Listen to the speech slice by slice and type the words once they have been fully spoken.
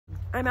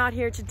I'm out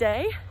here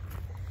today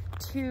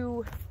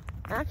to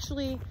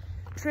actually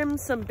trim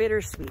some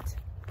bittersweet.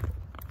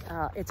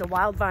 It's a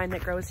wild vine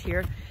that grows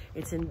here.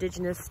 It's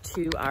indigenous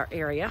to our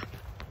area.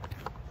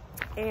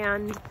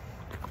 And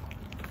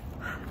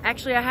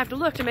actually I have to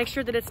look to make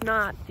sure that it's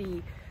not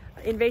the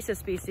invasive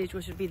species,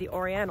 which would be the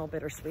Oriental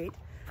bittersweet,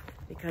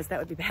 because that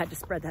would be bad to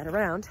spread that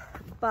around.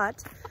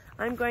 But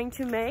I'm going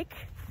to make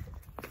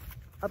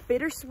a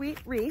bittersweet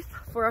wreath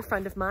for a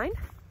friend of mine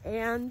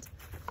and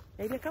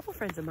maybe a couple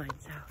friends of mine.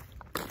 So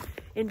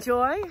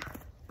enjoy,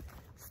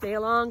 stay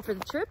along for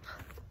the trip,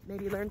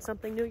 maybe learn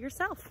something new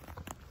yourself.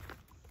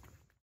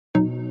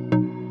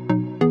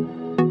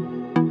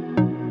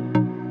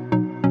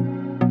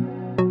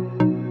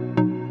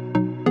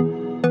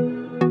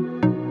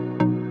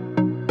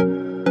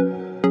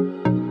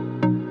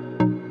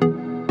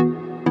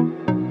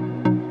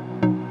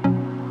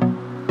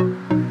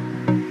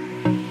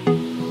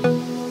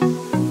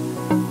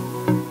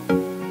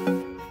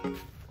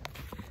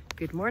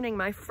 Good morning,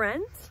 my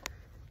friends.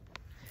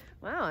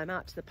 Wow, I'm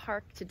out to the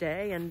park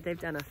today and they've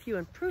done a few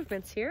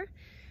improvements here.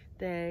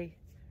 They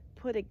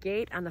put a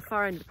gate on the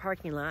far end of the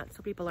parking lot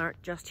so people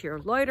aren't just here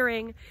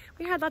loitering.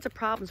 We had lots of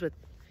problems with,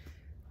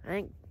 I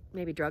think,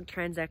 maybe drug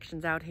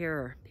transactions out here,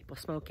 or people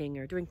smoking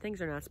or doing things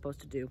they're not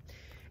supposed to do,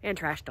 and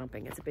trash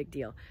dumping. It's a big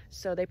deal.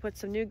 So they put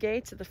some new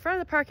gates at the front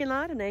of the parking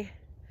lot and they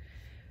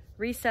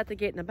reset the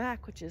gate in the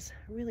back, which is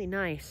really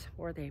nice,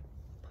 or they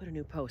put a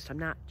new post. I'm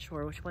not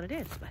sure which one it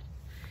is, but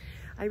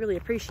I really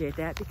appreciate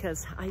that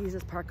because I use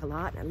this park a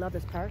lot. I love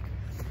this park.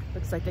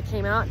 Looks like they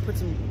came out and put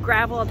some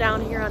gravel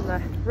down here on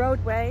the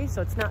roadway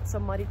so it's not so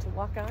muddy to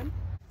walk on.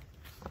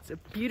 It's a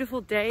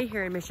beautiful day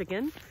here in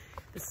Michigan.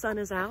 The sun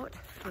is out.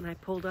 When I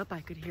pulled up,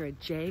 I could hear a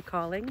jay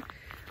calling.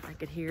 I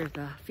could hear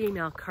the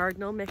female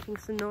cardinal making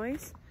some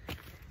noise.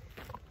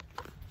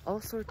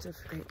 All sorts of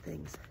great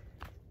things.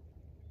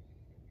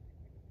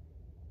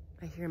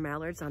 I hear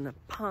mallards on the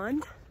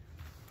pond.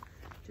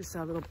 Just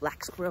saw a little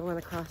black squirrel run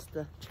across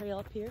the trail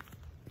up here.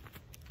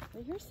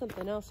 I hear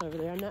something else over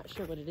there. I'm not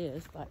sure what it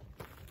is, but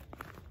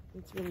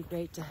it's really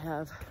great to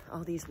have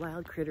all these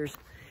wild critters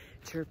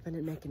chirping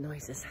and making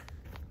noises.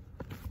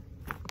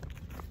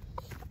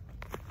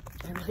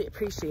 I really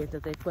appreciate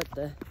that they put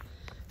the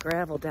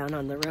gravel down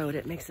on the road.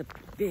 It makes a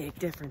big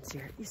difference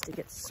here. It used to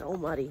get so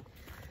muddy.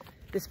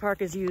 This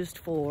park is used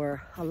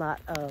for a lot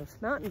of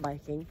mountain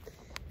biking,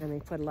 and they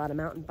put a lot of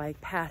mountain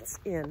bike paths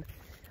in,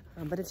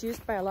 but it's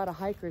used by a lot of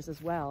hikers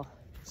as well.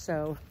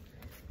 So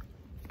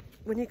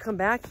when you come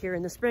back here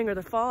in the spring or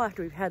the fall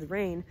after we've had the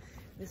rain,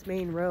 this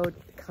main road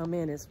to come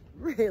in is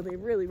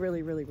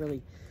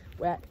really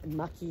wet and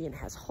mucky and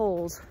has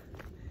holes.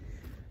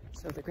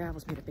 So the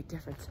gravel's made a big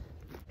difference.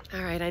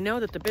 All right, I know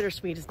that the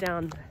bittersweet is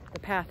down the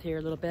path here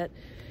a little bit.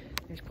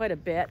 There's quite a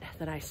bit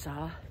that I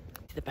saw.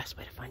 The best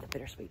way to find the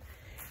bittersweet.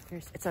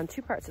 It's on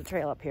two parts of the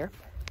trail up here.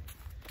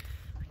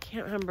 I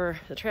can't remember,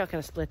 the trail kind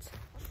of splits.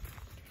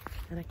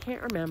 And I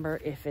can't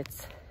remember if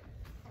it's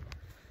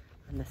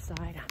on the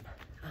side I'm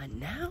on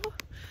now,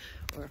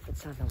 or if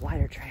it's on the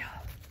wider trail,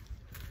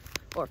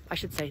 or I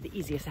should say the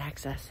easiest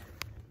access.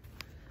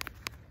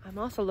 I'm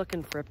also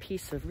looking for a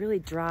piece of really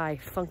dry,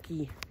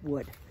 funky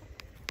wood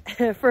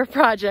for a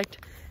project,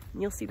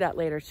 and you'll see that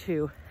later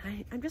too.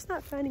 I'm just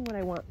not finding what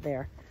I want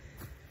there,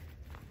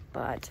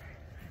 but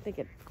I think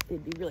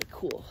it'd be really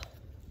cool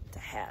to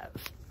have.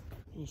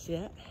 Can you see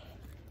that?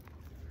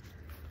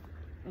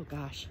 Oh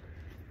gosh.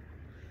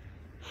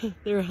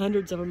 There are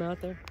hundreds of them out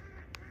there.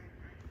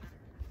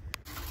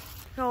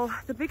 So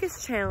the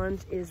biggest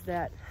challenge is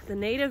that the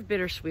native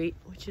bittersweet,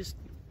 which is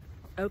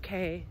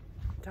okay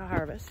to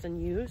harvest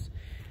and use,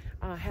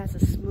 has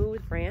a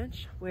smooth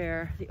branch,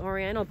 where the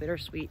Oriental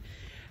bittersweet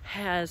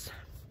has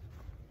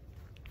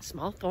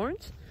small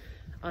thorns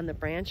on the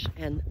branch,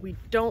 and we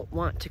don't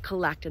want to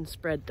collect and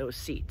spread those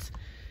seeds.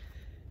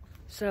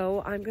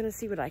 So I'm gonna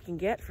see what I can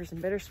get for some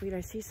bittersweet.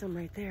 I see some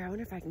right there. I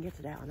wonder if I can get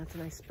to that one. That's a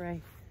nice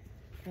spray.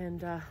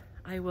 And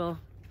I will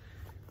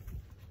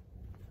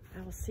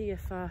see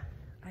if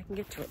I can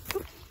get to it.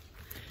 Oops.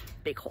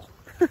 Big hole.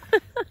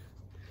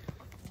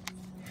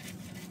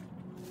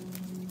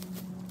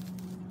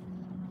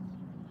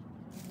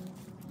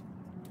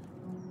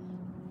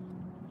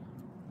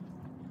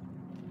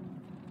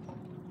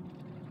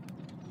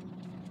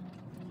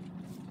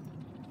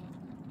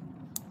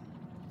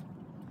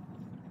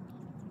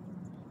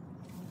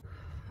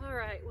 All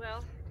right,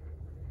 well,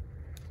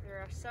 there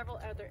are several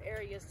other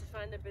areas to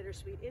find the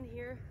bittersweet in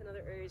here, and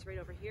other areas right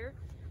over here.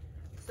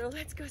 So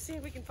let's go see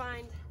if we can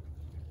find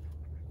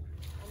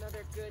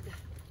another good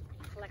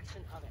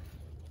collection of it.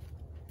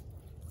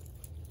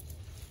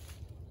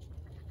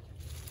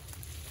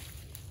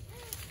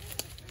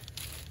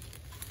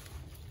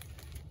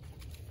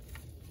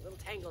 A little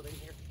tangled in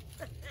here.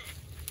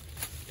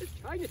 It's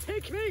trying to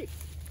take me.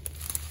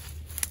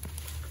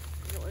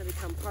 I don't want to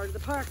become part of the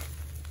park.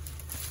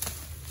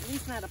 At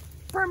least not a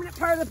permanent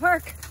part of the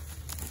park.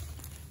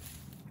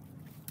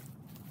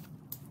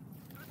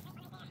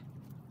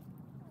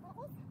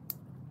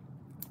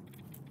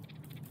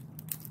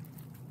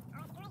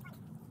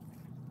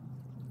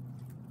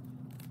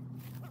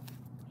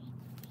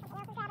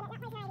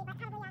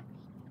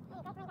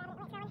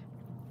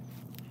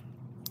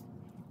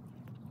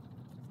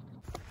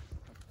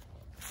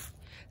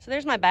 So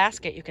there's my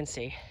basket, you can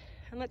see.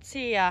 And let's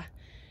see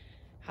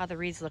how the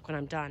wreaths look when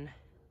I'm done.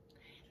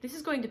 This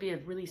is going to be a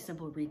really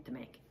simple wreath to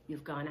make.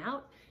 You've gone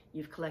out,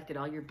 you've collected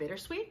all your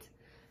bittersweet,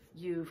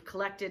 you've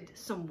collected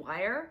some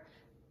wire.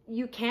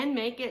 You can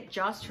make it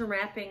just from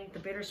wrapping the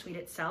bittersweet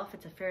itself.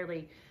 It's a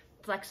fairly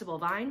flexible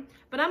vine,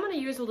 but I'm going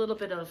to use a little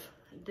bit of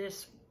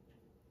this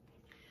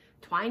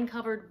twine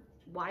covered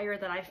wire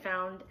that I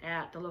found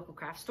at the local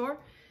craft store.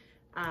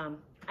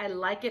 I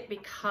like it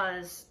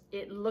because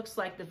it looks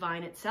like the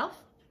vine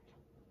itself,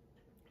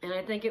 and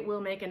I think it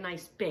will make a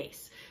nice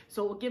base.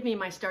 So it will give me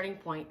my starting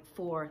point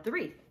for the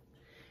wreath.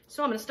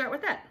 So I'm going to start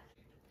with that.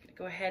 I'm going to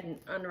go ahead and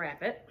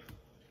unwrap it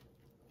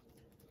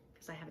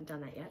because I haven't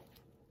done that yet.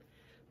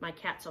 My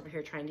cat's over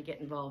here trying to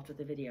get involved with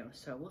the video,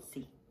 so we'll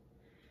see.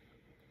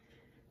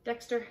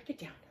 Dexter, get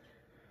down.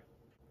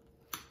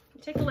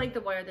 Take the length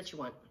of wire that you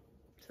want.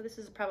 So this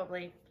is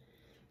probably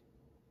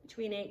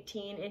between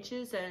 18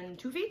 inches and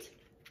 2 feet.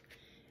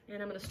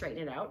 And I'm going to straighten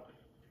it out.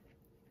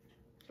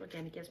 So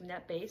again, it gives me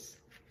that base.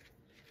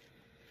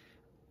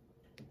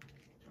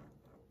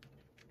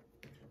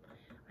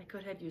 I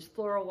could have used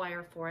floral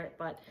wire for it,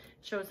 but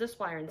chose this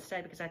wire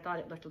instead because I thought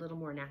it looked a little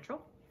more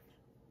natural.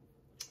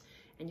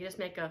 And you just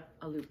make a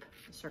loop,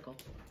 a circle,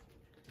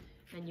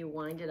 and you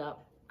wind it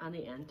up on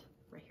the end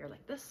right here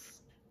like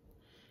this.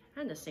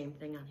 And the same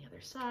thing on the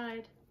other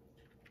side.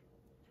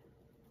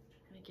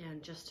 And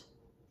again, just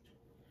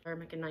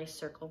make a nice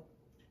circle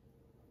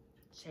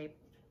shape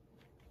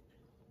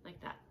like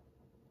that.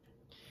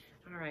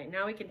 All right,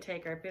 now we can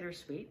take our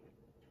bittersweet,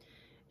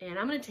 and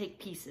I'm going to take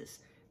pieces.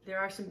 There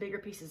are some bigger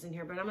pieces in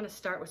here, but I'm going to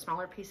start with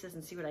smaller pieces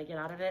and see what I get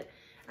out of it.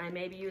 I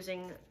may be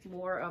using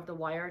more of the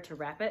wire to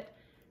wrap it,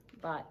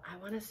 but I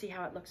want to see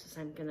how it looks as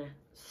I'm going to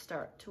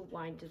start to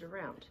wind it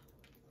around.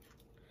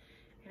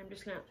 And I'm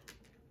just going to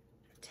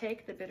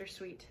take the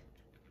bittersweet,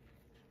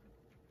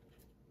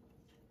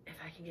 if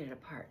I can get it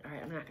apart. All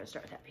right, I'm not going to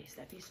start with that piece.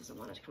 That piece doesn't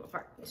want it to come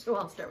apart, so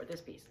I'll start with this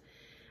piece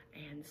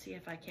and see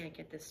if I can't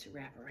get this to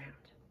wrap around.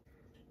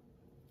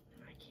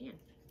 I can.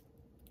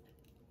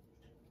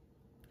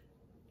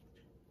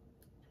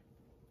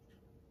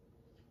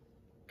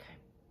 Okay.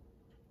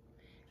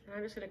 And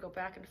I'm just going to go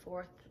back and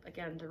forth.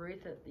 Again, the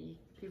wreath,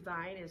 the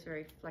vine is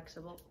very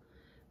flexible,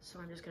 so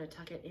I'm just going to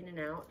tuck it in and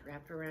out,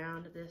 wrap it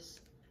around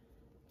this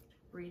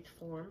wreath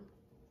form.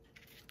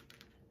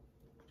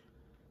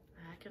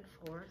 Back and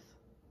forth.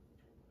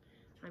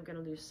 I'm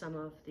going to lose some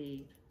of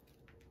the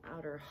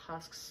outer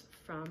husks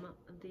from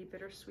the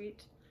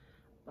bittersweet,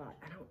 but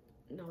I don't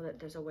know that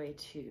there's a way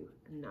to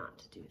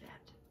not do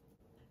that.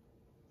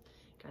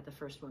 Got the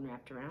first one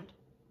wrapped around.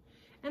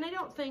 And I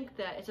don't think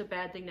that it's a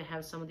bad thing to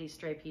have some of these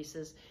stray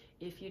pieces.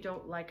 If you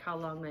don't like how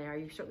long they are,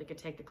 you certainly could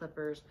take the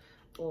clippers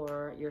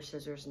or your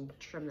scissors and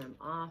trim them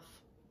off.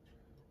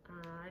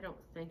 I don't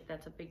think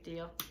that's a big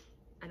deal.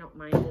 I don't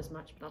mind it as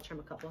much, but I'll trim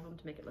a couple of them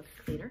to make it look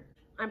cleaner.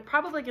 I'm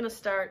probably going to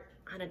start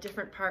on a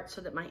different part so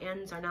that my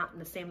ends are not in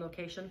the same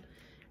location.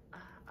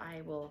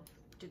 I will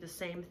do the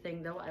same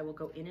thing though. I will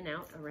go in and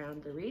out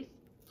around the wreath,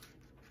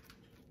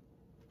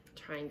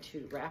 trying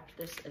to wrap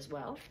this as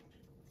well.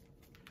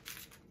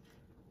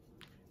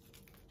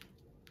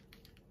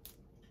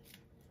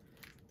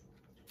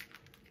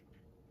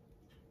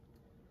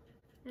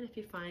 And if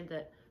you find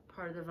that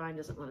part of the vine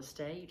doesn't want to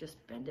stay, you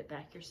just bend it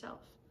back yourself.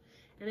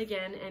 And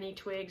again, any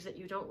twigs that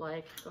you don't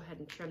like, go ahead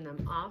and trim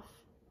them off.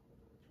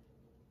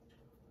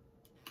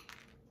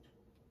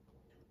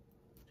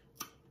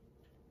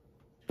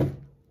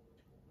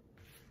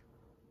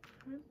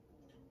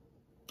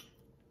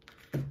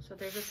 So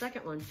there's a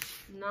second one,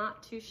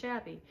 not too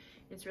shabby.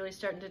 It's really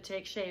starting to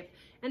take shape.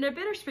 And a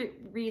bittersweet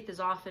wreath is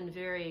often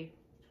very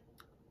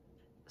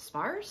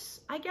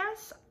sparse, I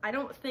guess. I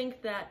don't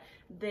think that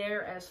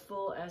they're as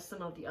full as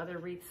some of the other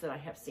wreaths that I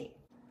have seen.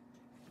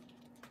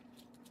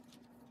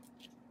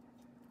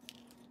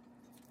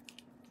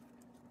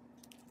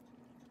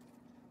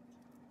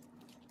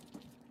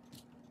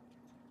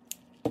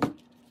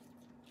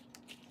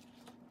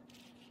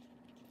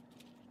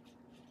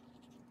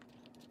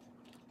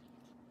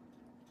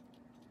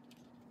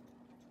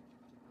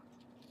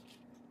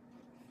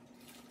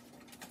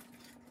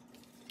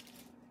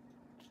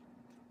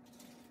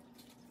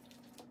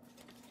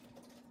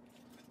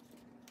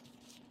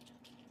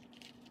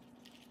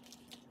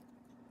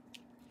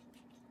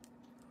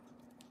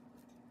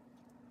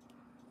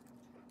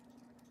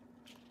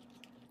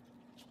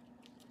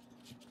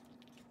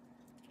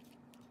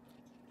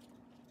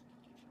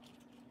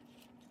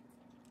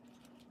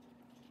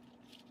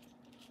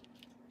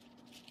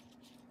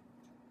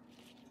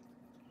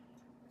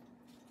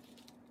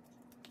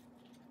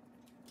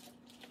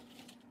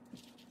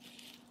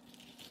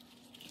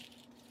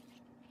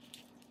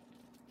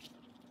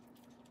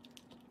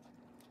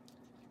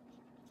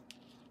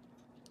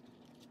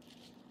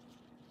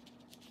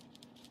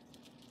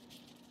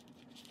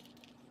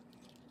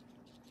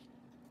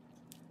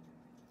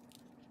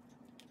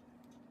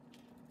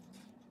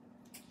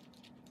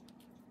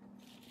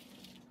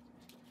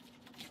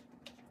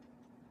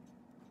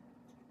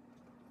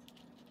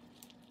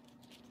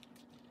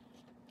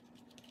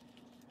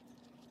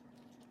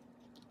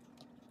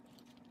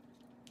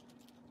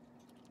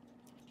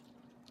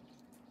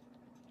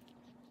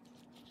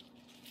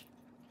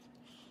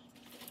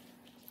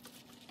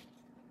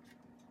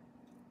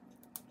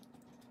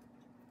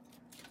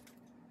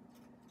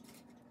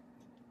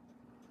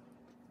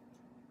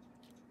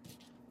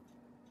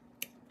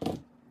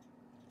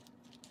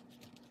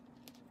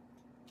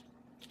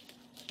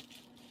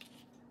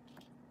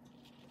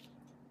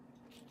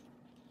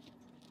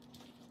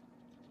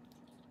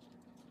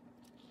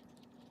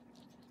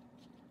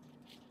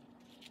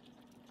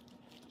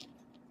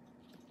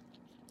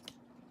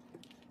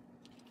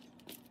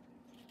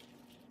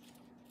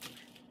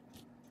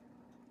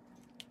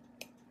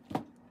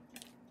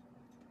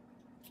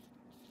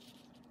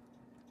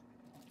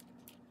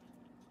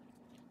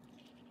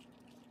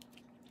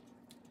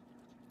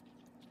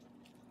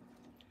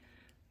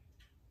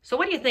 So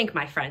what do you think,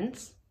 my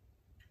friends?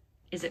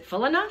 Is it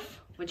full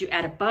enough? Would you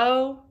add a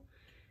bow?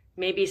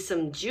 Maybe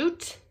some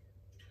jute?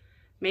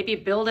 Maybe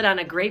build it on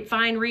a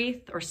grapevine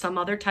wreath or some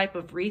other type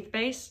of wreath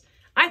base?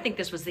 I think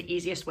this was the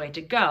easiest way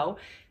to go.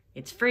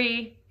 It's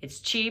free, it's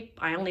cheap.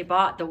 I only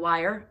bought the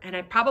wire, and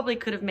I probably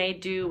could have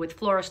made do with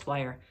florist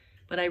wire,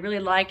 but I really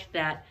liked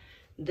that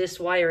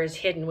this wire is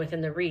hidden within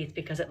the wreath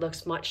because it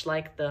looks much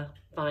like the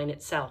vine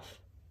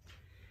itself.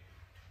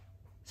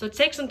 So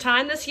take some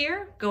time this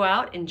year, go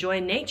out,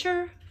 enjoy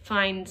nature,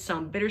 find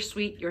some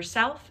bittersweet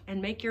yourself,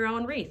 and make your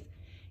own wreath.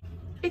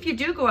 If you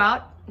do go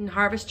out and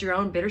harvest your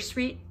own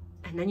bittersweet,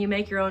 and then you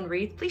make your own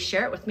wreath, please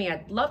share it with me.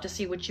 I'd love to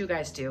see what you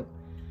guys do.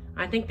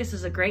 I think this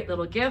is a great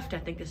little gift. I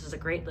think this is a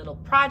great little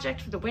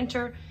project for the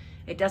winter.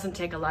 It doesn't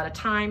take a lot of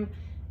time,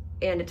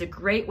 and it's a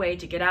great way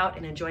to get out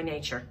and enjoy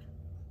nature.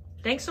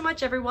 Thanks so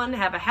much, everyone.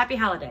 Have a happy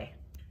holiday.